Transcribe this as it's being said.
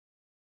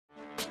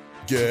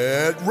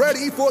Get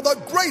ready for the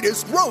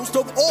greatest roast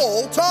of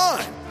all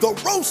time, the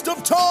Roast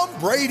of Tom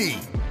Brady,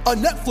 a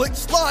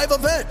Netflix live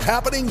event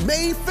happening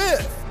May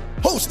 5th.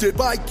 Hosted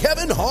by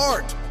Kevin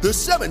Hart, the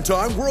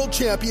 7-time world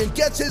champion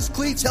gets his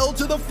cleats held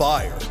to the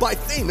fire by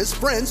famous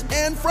friends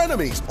and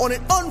frenemies on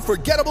an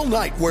unforgettable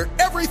night where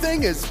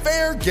everything is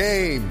fair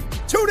game.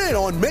 Tune in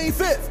on May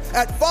 5th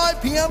at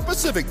 5 p.m.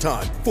 Pacific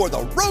time for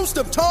the Roast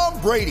of Tom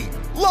Brady,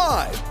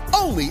 live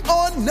only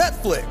on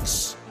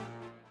Netflix.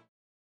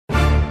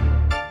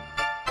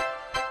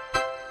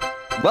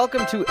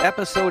 Welcome to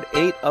episode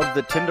 8 of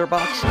the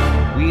Tinderbox.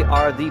 We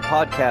are the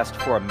podcast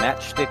for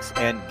Matchsticks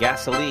and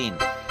Gasoline,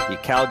 the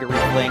Calgary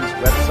Flames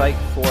website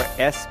for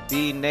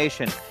SB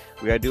Nation.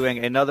 We are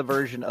doing another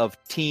version of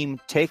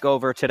Team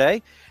Takeover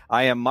today.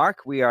 I am Mark.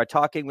 We are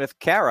talking with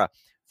Kara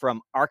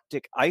from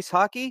Arctic Ice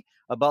Hockey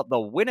about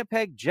the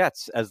Winnipeg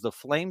Jets as the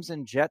Flames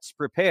and Jets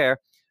prepare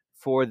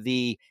for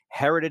the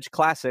Heritage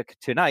Classic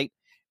tonight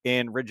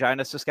in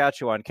Regina,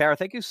 Saskatchewan. Kara,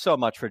 thank you so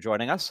much for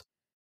joining us.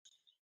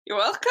 You're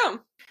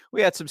welcome.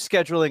 We had some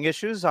scheduling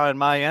issues on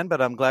my end,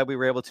 but I'm glad we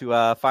were able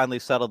to finally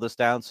settle this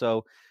down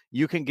so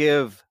you can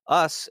give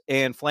us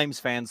and Flames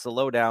fans the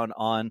lowdown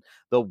on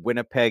the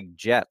Winnipeg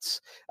Jets.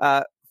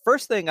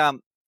 First thing,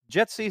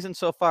 Jets season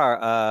so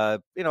far, I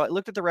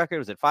looked at the record.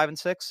 Was it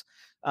 5-6?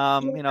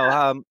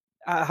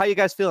 How you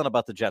guys feeling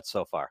about the Jets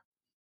so far?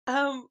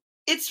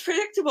 It's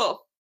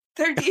predictable.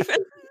 Their defense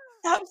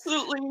is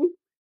absolutely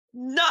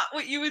not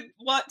what you would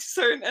want to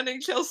start an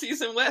NHL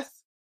season with.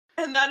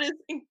 And that is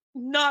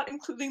not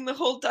including the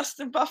whole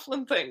Dustin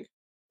Byfuglien thing.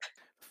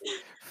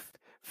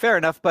 Fair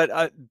enough,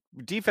 but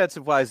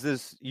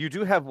defensive-wise, you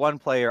do have one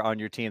player on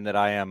your team that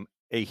I am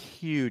a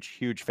huge,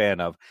 huge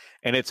fan of,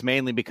 and it's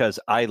mainly because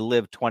I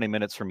live 20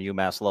 minutes from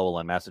UMass Lowell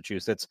in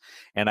Massachusetts,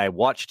 and I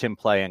watched him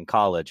play in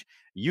college.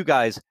 You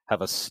guys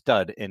have a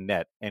stud in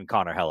net in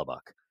Connor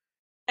Hellebuyck.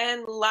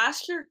 And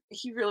last year,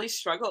 he really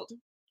struggled.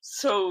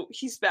 So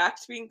he's back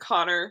to being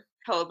Connor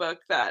Hellebuyck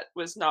that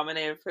was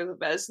nominated for the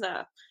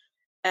Vezina.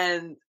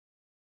 And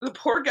the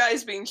poor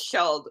guy's being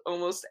shelled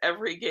almost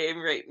every game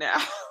right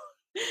now.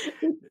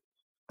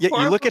 Yeah,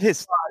 you look at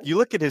his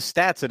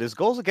stats, and his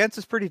goals against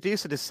is pretty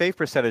decent, his save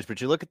percentage,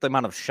 but you look at the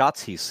amount of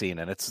shots he's seen,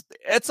 and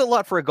it's a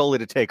lot for a goalie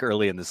to take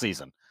early in the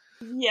season.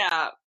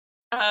 Yeah.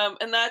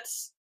 And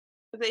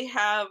they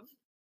have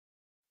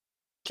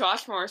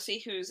Josh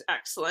Morrissey, who's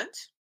excellent,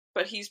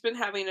 but he's been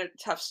having a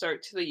tough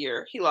start to the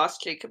year. He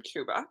lost Jacob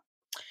Trouba.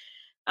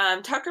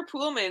 Tucker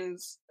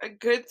Poolman's a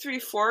good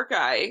 3-4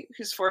 guy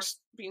who's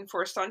being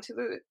forced onto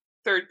the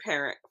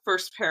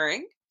first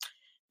pairing.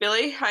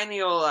 Billy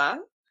Heinola,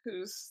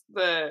 who's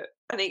an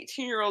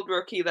 18-year-old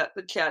rookie that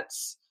the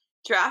Jets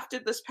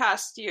drafted this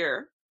past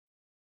year,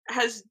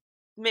 has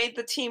made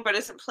the team but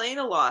isn't playing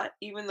a lot,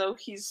 even though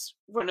he's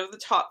one of the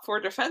top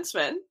 4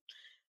 defensemen.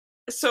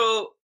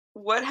 So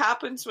what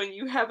happens when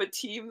you have a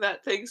team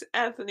that thinks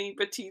Anthony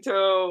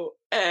Petito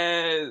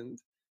and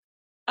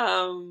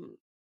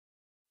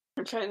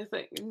I'm trying to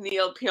think,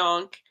 Neil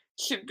Pionk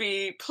should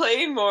be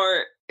playing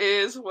more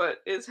is what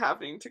is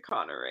happening to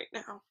Connor right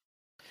now.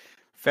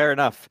 Fair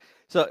enough.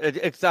 So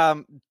it's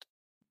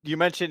you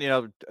mentioned,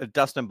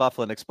 Dustin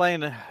Byfuglien.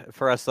 Explain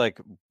for us, like,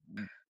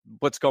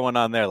 what's going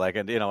on there. Like,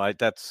 and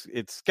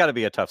it's got to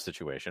be a tough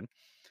situation.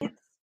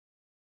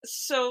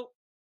 So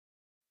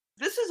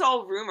this is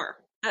all rumor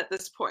at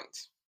this point,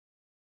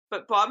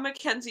 but Bob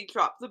McKenzie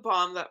dropped the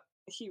bomb that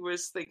he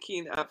was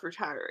thinking of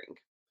retiring.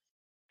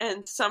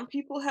 And some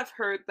people have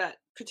heard that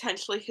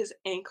potentially his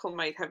ankle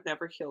might have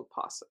never healed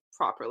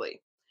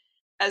properly.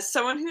 As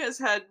someone who has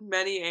had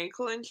many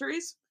ankle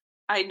injuries,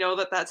 I know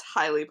that that's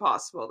highly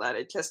possible, that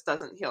it just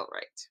doesn't heal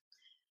right.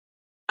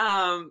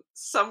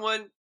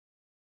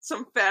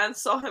 Some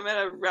fans saw him at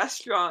a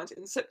restaurant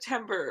in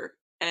September,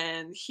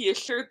 and he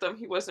assured them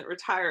he wasn't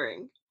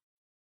retiring.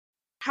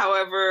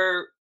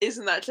 However,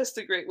 isn't that just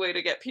a great way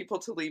to get people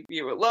to leave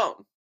you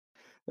alone?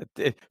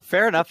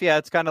 Fair enough. Yeah,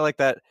 it's kind of like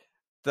that.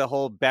 The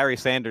whole Barry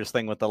Sanders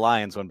thing with the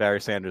Lions, when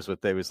Barry Sanders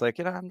was like,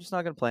 I'm just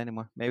not going to play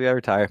anymore. Maybe I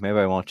retire. Maybe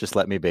I won't. Just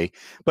let me be.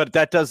 But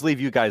that does leave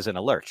you guys in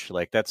a lurch.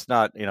 Like, that's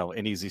not,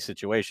 an easy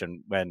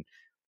situation when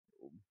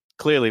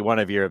clearly one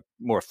of your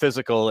more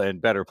physical and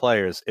better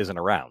players isn't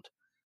around.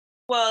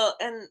 Well,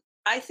 and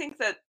I think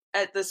that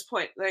at this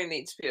point, there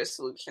needs to be a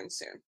solution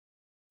soon.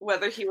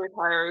 Whether he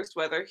retires,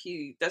 whether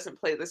he doesn't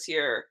play this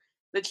year,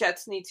 the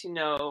Jets need to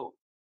know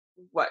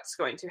what's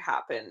going to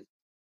happen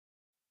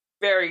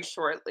very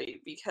shortly,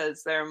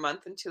 because they're a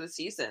month into the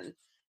season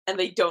and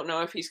they don't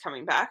know if he's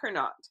coming back or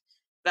not.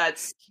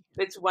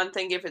 It's one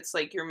thing if it's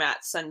like your Matt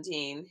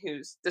Sundin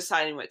who's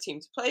deciding what team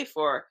to play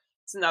for.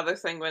 It's another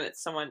thing when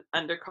it's someone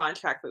under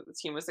contract that the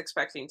team was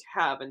expecting to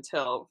have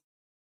until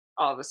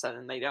all of a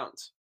sudden they don't.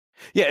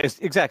 Yeah,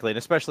 exactly. And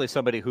especially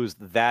somebody who's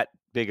that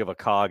big of a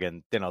cog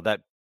and,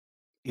 that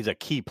he's a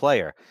key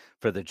player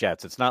for the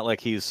Jets. It's not like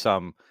he's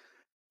some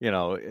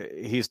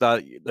he's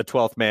not the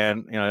 12th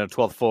man,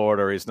 12th forward,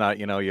 or he's not,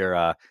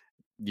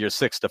 your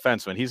sixth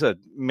defenseman. He's a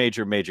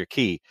major, major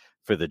key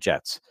for the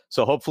Jets.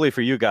 So hopefully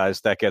for you guys,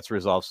 that gets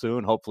resolved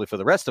soon. Hopefully for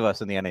the rest of us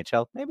in the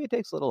NHL, maybe it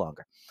takes a little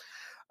longer.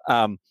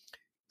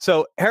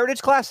 So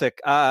Heritage Classic.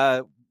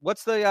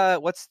 What's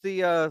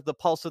the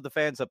pulse of the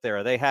fans up there?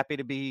 Are they happy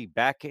to be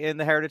back in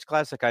the Heritage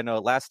Classic? I know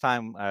last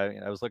time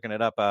I was looking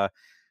it up.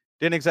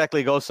 Didn't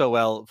exactly go so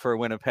well for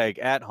Winnipeg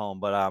at home,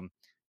 but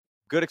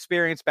good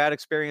experience, bad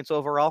experience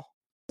overall.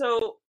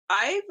 So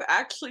I've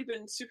actually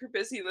been super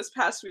busy this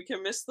past week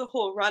and missed the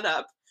whole run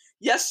up.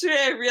 Yesterday,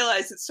 I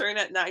realized it's starting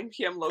at 9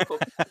 p.m. local.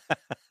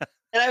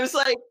 And I was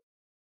like,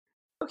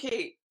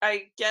 okay,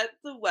 I get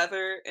the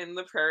weather in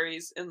the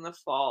prairies in the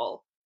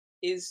fall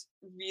is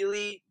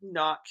really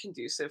not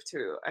conducive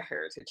to a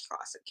Heritage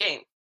Classic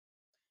game.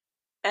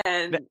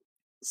 And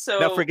so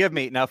now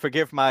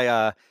forgive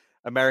my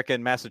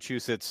American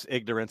Massachusetts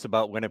ignorance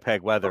about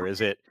Winnipeg weather.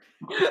 Is it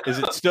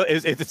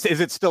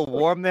still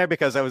warm there?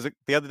 Because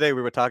the other day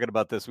we were talking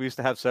about this. We used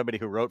to have somebody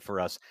who wrote for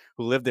us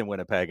who lived in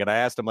Winnipeg, and I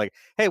asked him like,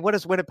 "Hey, what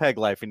is Winnipeg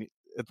life? And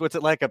what's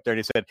it like up there?" And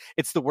he said,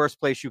 "It's the worst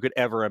place you could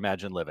ever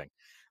imagine living,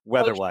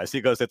 weather-wise."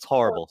 He goes, "It's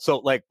horrible." So,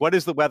 like, what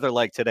is the weather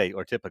like today,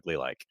 or typically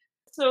like?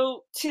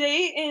 So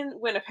today in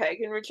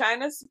Winnipeg, and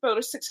Regina's about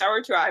a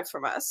 6-hour drive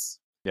from us.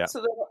 Yeah.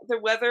 So the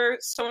weather,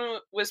 someone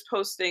was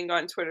posting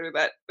on Twitter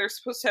that they're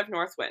supposed to have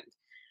north wind.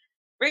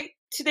 Right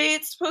today,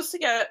 it's supposed to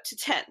get up to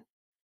 10,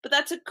 but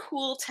that's a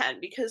cool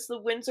 10 because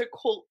the winds are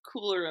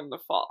cooler in the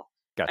fall.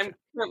 Gotcha. I'm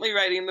currently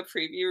writing the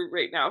preview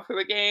right now for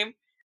the game,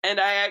 and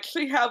I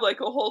actually have like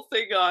a whole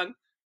thing on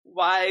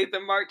why the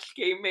March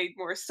game made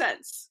more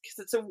sense because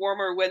it's a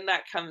warmer wind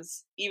that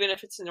comes, even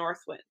if it's a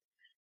north wind.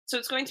 So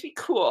it's going to be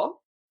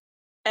cool.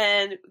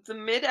 And the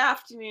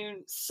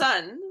mid-afternoon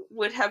sun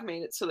would have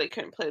made it so they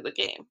couldn't play the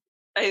game.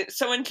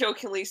 Someone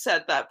jokingly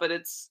said that, but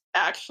it's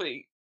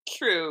actually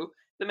true.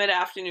 The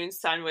mid-afternoon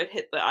sun would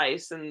hit the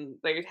ice and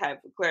they'd have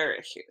glare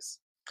issues.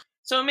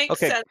 So it makes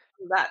sense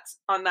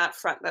on that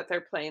front that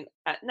they're playing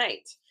at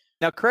night.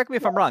 Now, correct me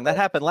if I'm wrong. That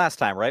happened last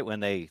time, right? When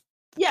the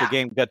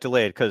game got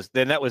delayed, because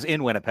then that was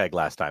in Winnipeg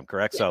last time,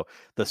 correct? Yeah. So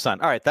the sun.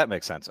 All right, that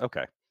makes sense.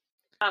 Okay.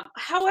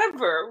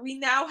 However, we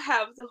now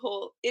have the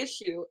whole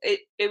issue.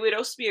 It would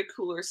also be a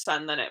cooler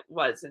sun than it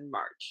was in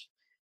March.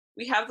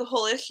 We have the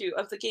whole issue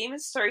of the game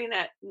is starting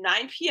at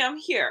 9 p.m.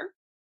 here,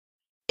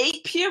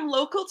 8 p.m.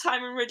 local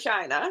time in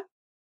Regina.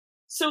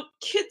 So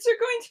kids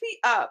are going to be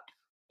up.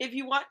 If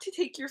you want to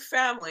take your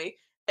family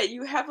and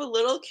you have a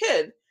little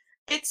kid,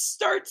 it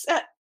starts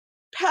at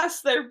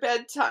past their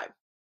bedtime.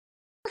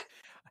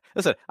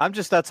 Listen, I'm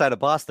just outside of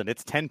Boston.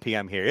 It's 10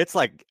 p.m. here. It's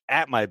like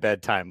at my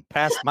bedtime,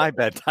 past my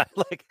bedtime.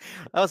 Like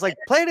I was like,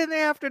 play it in the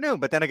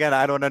afternoon. But then again,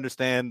 I don't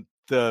understand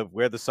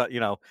where the sun,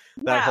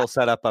 that whole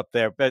setup up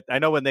there. But I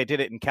know when they did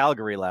it in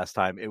Calgary last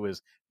time, it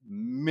was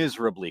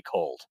miserably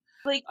cold.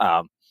 Like,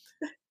 I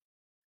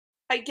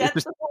get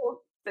the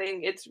whole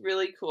thing. It's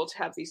really cool to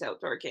have these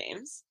outdoor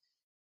games,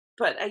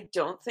 but I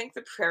don't think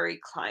the prairie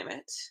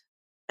climate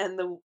and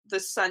the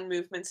sun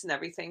movements and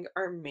everything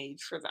are made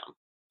for them.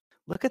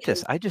 Look at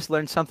this. I just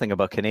learned something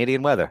about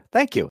Canadian weather.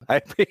 Thank you.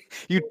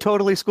 You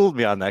totally schooled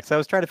me on that because I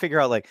was trying to figure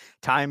out like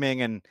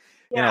timing and,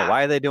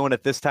 why are they doing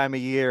it this time of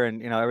year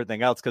and,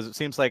 everything else. Because it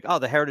seems like,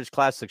 the Heritage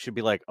Classic should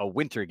be like a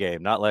winter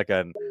game, not like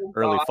an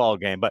early fall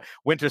game. But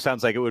winter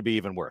sounds like it would be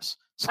even worse.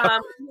 So.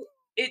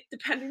 It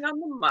depending on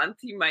the month,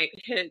 you might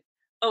hit,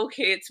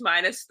 it's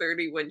minus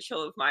 30, wind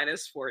chill of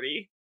minus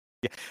 40.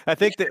 Yeah, I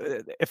think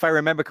that if I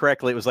remember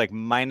correctly, it was like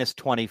minus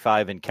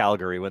 25 in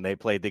Calgary when they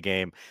played the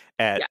game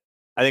at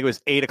I think it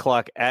was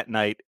 8:00 at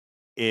night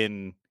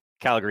in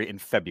Calgary in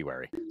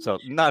February. So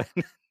not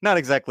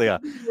exactly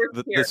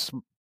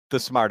the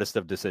smartest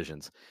of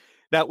decisions.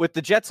 Now with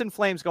the Jets and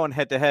Flames going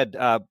head to head,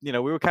 we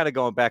were kind of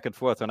going back and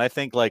forth, and I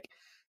think like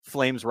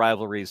Flames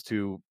rivalries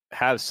to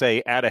have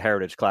say at a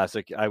Heritage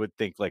Classic, I would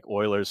think like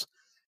Oilers,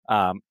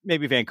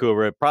 maybe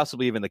Vancouver,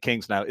 possibly even the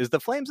Kings. Now, is the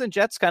Flames and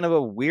Jets kind of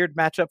a weird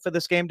matchup for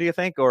this game? Do you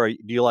think, or do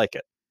you like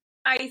it?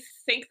 I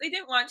think they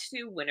didn't want to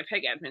do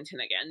Winnipeg Edmonton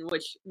again,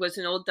 which was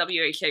an old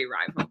WHA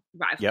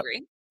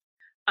rivalry.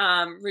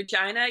 Yep.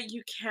 Regina,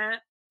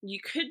 you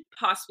could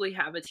possibly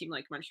have a team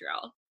like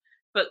Montreal,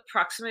 but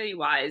proximity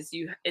wise,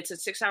 it's a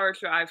 6-hour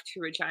drive to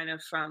Regina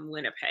from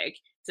Winnipeg.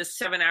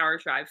 It's a 7-hour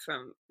drive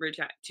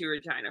to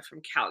Regina from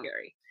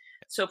Calgary.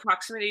 So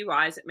proximity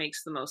wise, it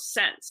makes the most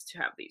sense to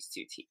have these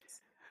two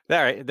teams. All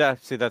right.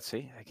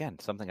 See, again,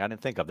 something I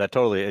didn't think of. I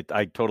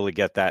totally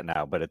get that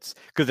now, but it's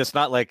because it's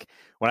not like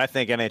when I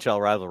think NHL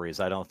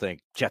rivalries, I don't think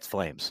Jets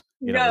Flames.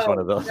 It's one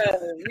of those. No,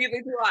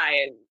 neither do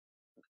I. And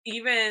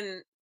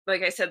even,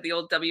 like I said, the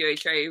old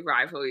WHA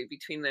rivalry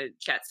between the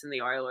Jets and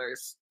the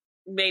Oilers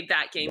made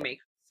that game make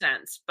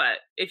sense. But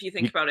if you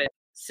think about it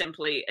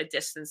simply a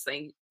distance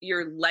thing,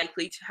 you're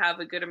likely to have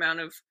a good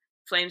amount of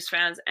Flames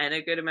fans and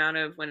a good amount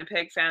of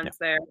Winnipeg fans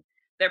there.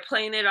 They're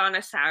playing it on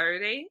a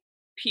Saturday.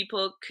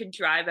 People could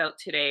drive out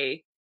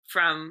today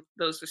from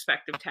those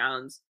respective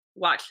towns,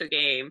 watch the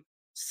game,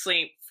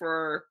 sleep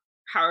for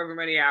however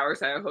many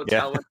hours at a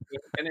hotel when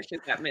it finishes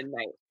at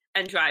midnight,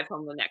 and drive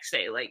home the next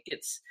day. Like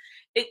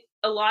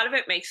a lot of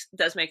it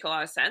does make a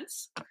lot of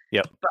sense.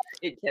 Yep. But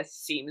it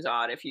just seems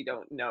odd if you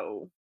don't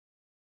know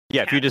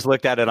Yeah, if you just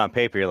looked at it on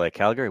paper, you're like,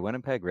 Calgary,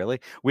 Winnipeg, really?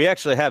 We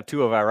actually have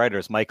two of our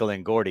writers, Michael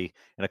and Gordy,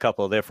 and a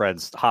couple of their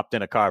friends hopped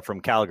in a car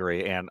from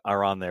Calgary and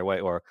are on their way,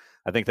 or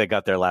I think they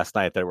got there last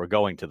night. They were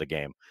going to the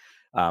game.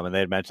 And they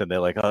had mentioned, they're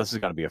like, oh, this is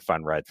going to be a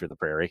fun ride through the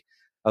prairie.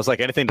 I was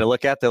like, anything to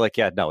look at? They're like,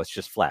 yeah, no, it's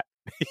just flat.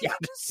 You can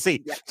just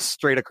see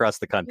straight across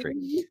the country.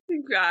 You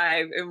can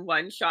drive in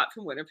one shot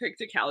from Winnipeg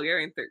to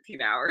Calgary in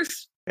 13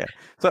 hours. Yeah.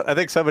 So I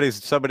think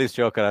somebody's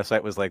joke on our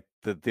site was like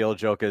the old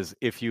joke is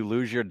if you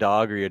lose your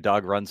dog or your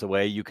dog runs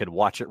away, you can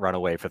watch it run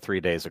away for 3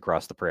 days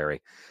across the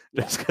prairie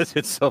just because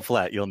it's so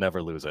flat. You'll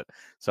never lose it.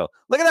 So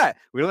look at that.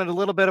 We learned a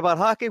little bit about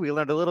hockey. We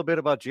learned a little bit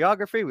about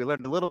geography. We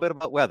learned a little bit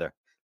about weather.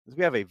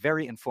 We have a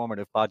very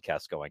informative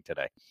podcast going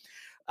today.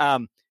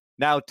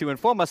 Now to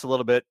inform us a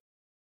little bit,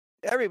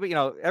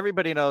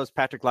 everybody knows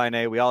Patrick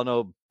Laine. We all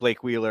know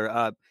Blake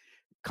Wheeler.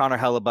 Connor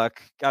Hellebuck,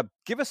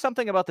 give us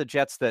something about the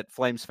Jets that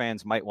Flames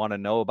fans might want to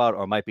know about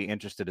or might be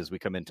interested as we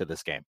come into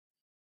this game.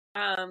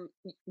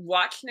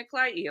 Watch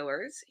Nikolai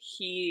Ehlers.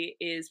 He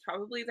is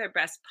probably their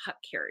best puck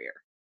carrier.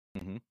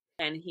 Mm-hmm.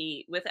 And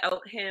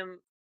without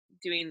him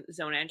doing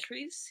zone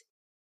entries,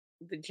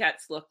 the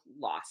Jets look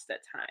lost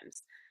at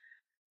times.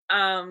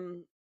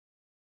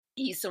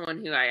 He's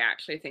someone who I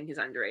actually think is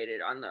underrated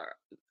on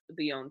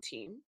the own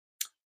team.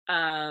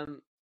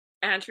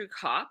 Andrew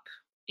Kopp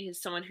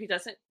is someone who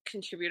doesn't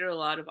contribute a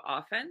lot of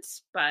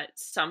offense, but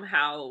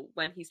somehow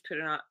when he's put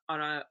on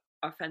an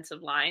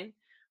offensive line,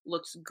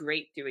 looks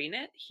great doing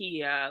it.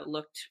 He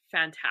looked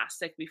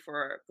fantastic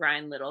before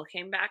Brian Little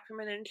came back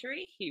from an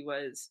injury. He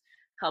was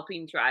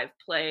helping drive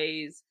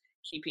plays,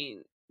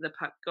 keeping the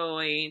puck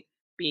going,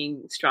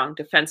 being strong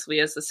defensively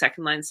as the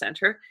second line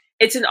center.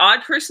 It's an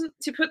odd person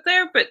to put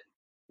there, but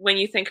when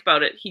you think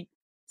about it, he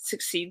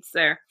succeeds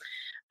there.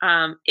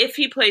 If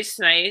he plays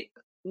tonight,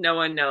 no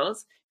one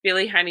knows.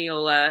 Billy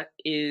Heinola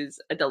is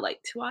a delight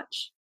to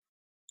watch.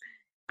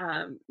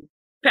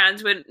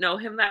 Fans wouldn't know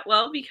him that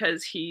well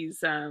because he's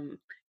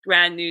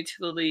brand new to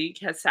the league,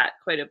 has sat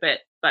quite a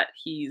bit, but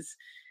he's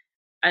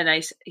a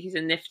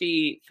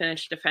nifty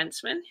Finnish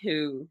defenseman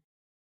who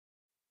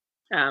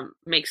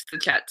makes the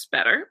Jets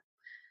better.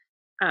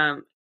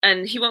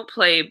 And he won't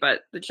play,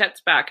 but the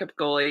Jets' backup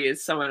goalie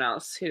is someone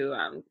else who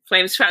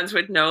Flames fans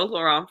would know,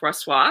 Laurent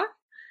Brossoit,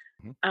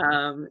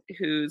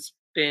 who's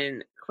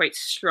been quite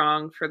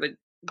strong for the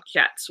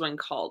Jets when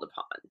called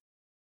upon.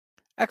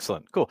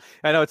 Excellent. Cool.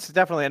 I know it's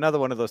definitely another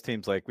one of those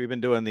teams. Like we've been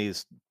doing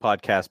these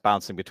podcasts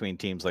bouncing between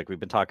teams. Like we've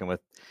been talking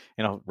with,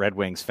 Red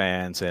Wings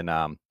fans and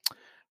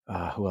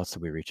who else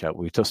did we reach out?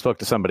 We spoke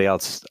to somebody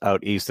else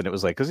out east and it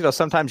was like, because,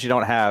 sometimes you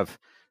don't have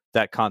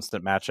that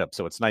constant matchup.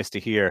 So it's nice to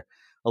hear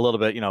a little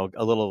bit,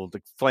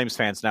 the Flames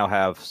fans now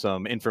have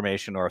some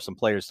information or some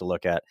players to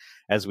look at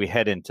as we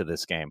head into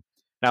this game.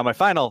 Now, the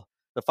final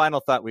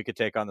thought we could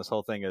take on this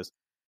whole thing is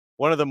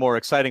one of the more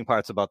exciting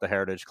parts about the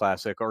Heritage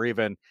Classic or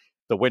even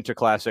the Winter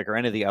Classic or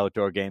any of the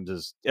outdoor games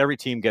is every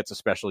team gets a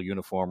special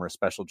uniform or a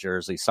special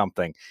jersey,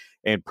 something.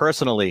 And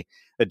personally,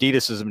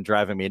 Adidas has been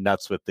driving me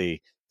nuts with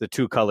the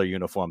two color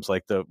uniforms,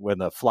 like when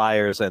the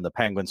Flyers and the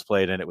Penguins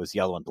played and it was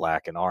yellow and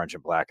black and orange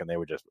and black and they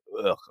were just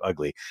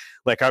ugly.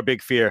 Like our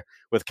big fear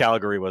with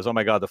Calgary was, oh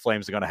my God, the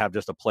Flames are going to have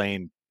just a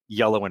plain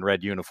yellow and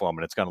red uniform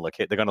and they're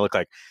going to look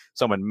like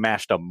someone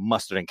mashed a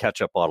mustard and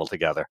ketchup bottle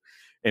together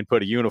and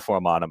put a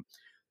uniform on them.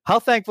 How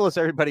thankful is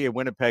everybody in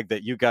Winnipeg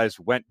that you guys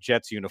went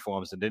Jets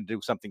uniforms and didn't do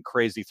something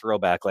crazy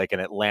throwback like an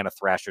Atlanta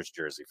Thrashers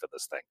jersey for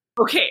this thing?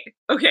 Okay.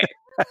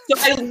 So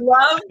I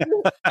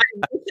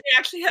wish they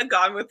actually had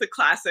gone with the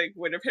classic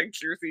Winnipeg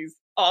jerseys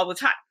all the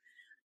time.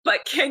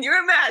 But can you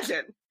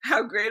imagine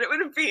how great it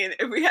would have been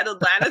if we had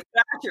Atlanta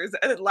Thrashers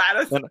and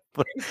Atlanta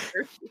Flames?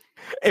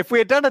 If we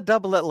had done a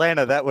double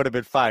Atlanta, that would have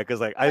been fine.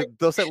 Because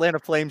those Atlanta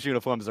Flames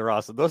uniforms are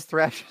awesome. Those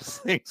Thrashers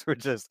things were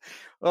just,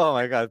 oh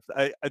my God.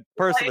 I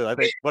personally, I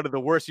think one of the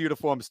worst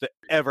uniforms to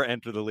ever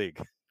enter the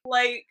league.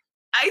 I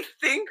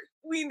think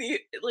we need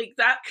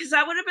that because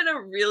that would have been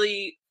a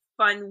really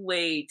fun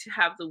way to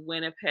have the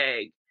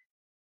Winnipeg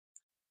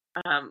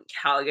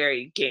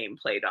Calgary game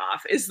played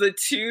off is the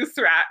two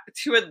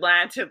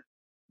Atlanta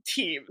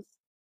teams.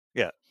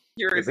 Yeah.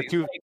 Jerseys.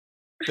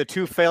 The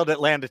two failed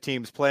Atlanta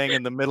teams playing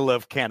in the middle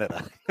of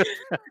Canada.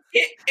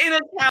 in a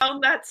town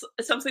that's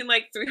something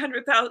like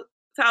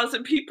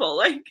 300,000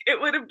 people.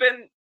 It would have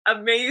been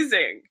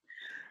amazing.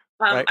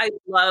 Right. I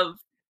love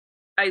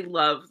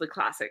the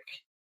classic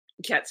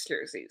Jets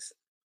jerseys.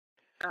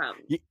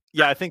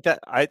 Yeah, I think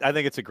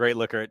it's a great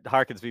looker. It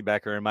harkens me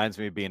back. It reminds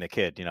me of being a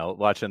kid,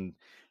 watching,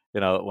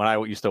 when I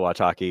used to watch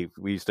hockey,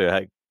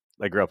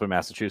 I grew up in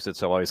Massachusetts,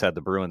 so I always had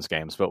the Bruins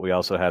games, but we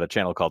also had a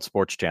channel called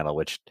Sports Channel,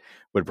 which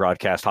would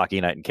broadcast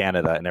Hockey Night in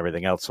Canada and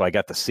everything else. So I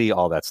got to see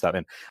all that stuff.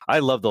 And I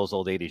love those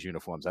old 80s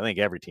uniforms. I think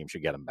every team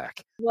should get them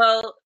back.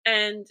 Well,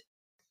 and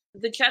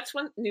the Jets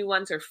new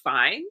ones are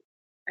fine.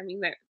 I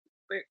mean,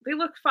 they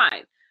look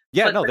fine.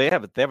 Yeah, no, they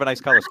have a nice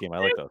color scheme. I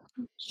like those.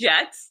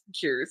 Jets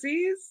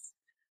jerseys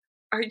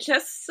are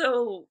just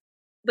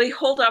they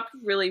hold up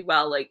really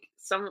well. Like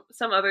some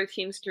other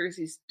teams'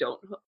 jerseys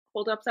don't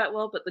hold up that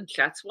well, but the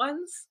Jets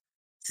ones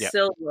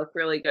still look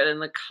really good,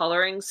 and the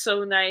coloring's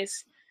so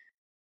nice.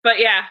 But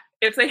yeah,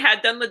 if they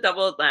had done the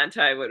double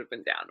Atlanta, I would have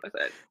been down with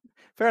it.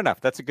 Fair enough.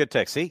 That's a good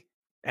take. See,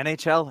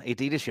 NHL,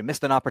 Adidas, you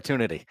missed an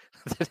opportunity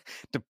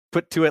to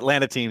put two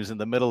Atlanta teams in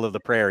the middle of the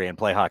prairie and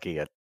play hockey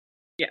at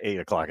 8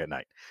 o'clock at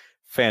night.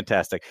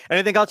 Fantastic.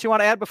 Anything else you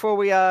want to add before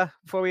we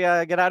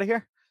get out of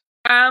here?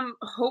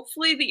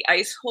 Hopefully the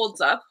ice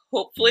holds up.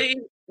 Hopefully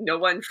no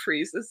one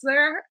freezes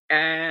there,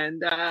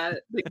 and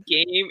the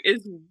game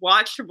is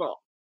watchable.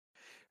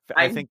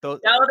 I think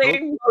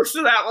most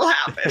of that will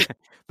happen.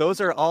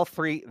 Those are all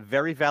three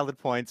very valid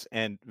points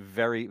and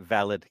very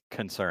valid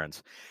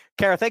concerns.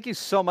 Kara, thank you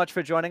so much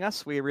for joining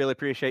us. We really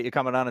appreciate you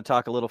coming on and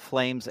talk a little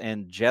Flames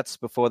and Jets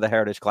before the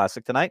Heritage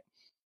Classic tonight.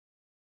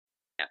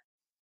 Yeah.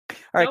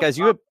 All right, guys,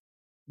 you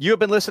have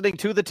been listening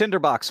to The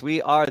Tinderbox.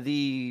 We are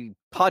the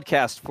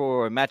podcast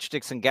for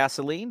Matchsticks and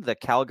Gasoline, the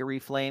Calgary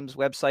Flames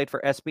website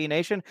for SB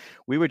Nation.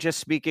 We were just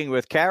speaking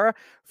with Kara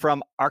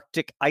from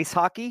Arctic Ice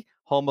Hockey,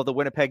 home of the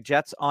Winnipeg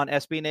Jets on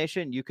SB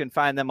Nation. You can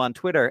find them on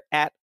Twitter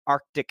at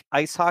Arctic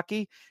Ice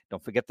Hockey.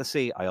 Don't forget the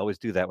C. I always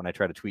do that when I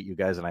try to tweet you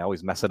guys, and I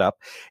always mess it up.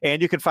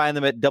 And you can find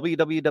them at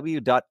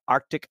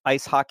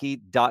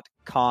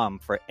www.arctikicehockey.com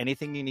for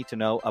anything you need to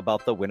know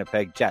about the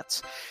Winnipeg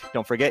Jets.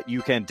 Don't forget,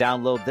 you can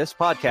download this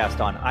podcast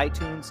on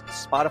iTunes,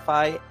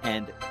 Spotify,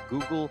 and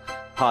Google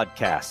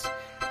Podcasts.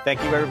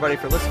 Thank you, everybody,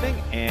 for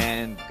listening,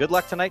 and good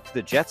luck tonight to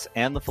the Jets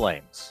and the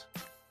Flames.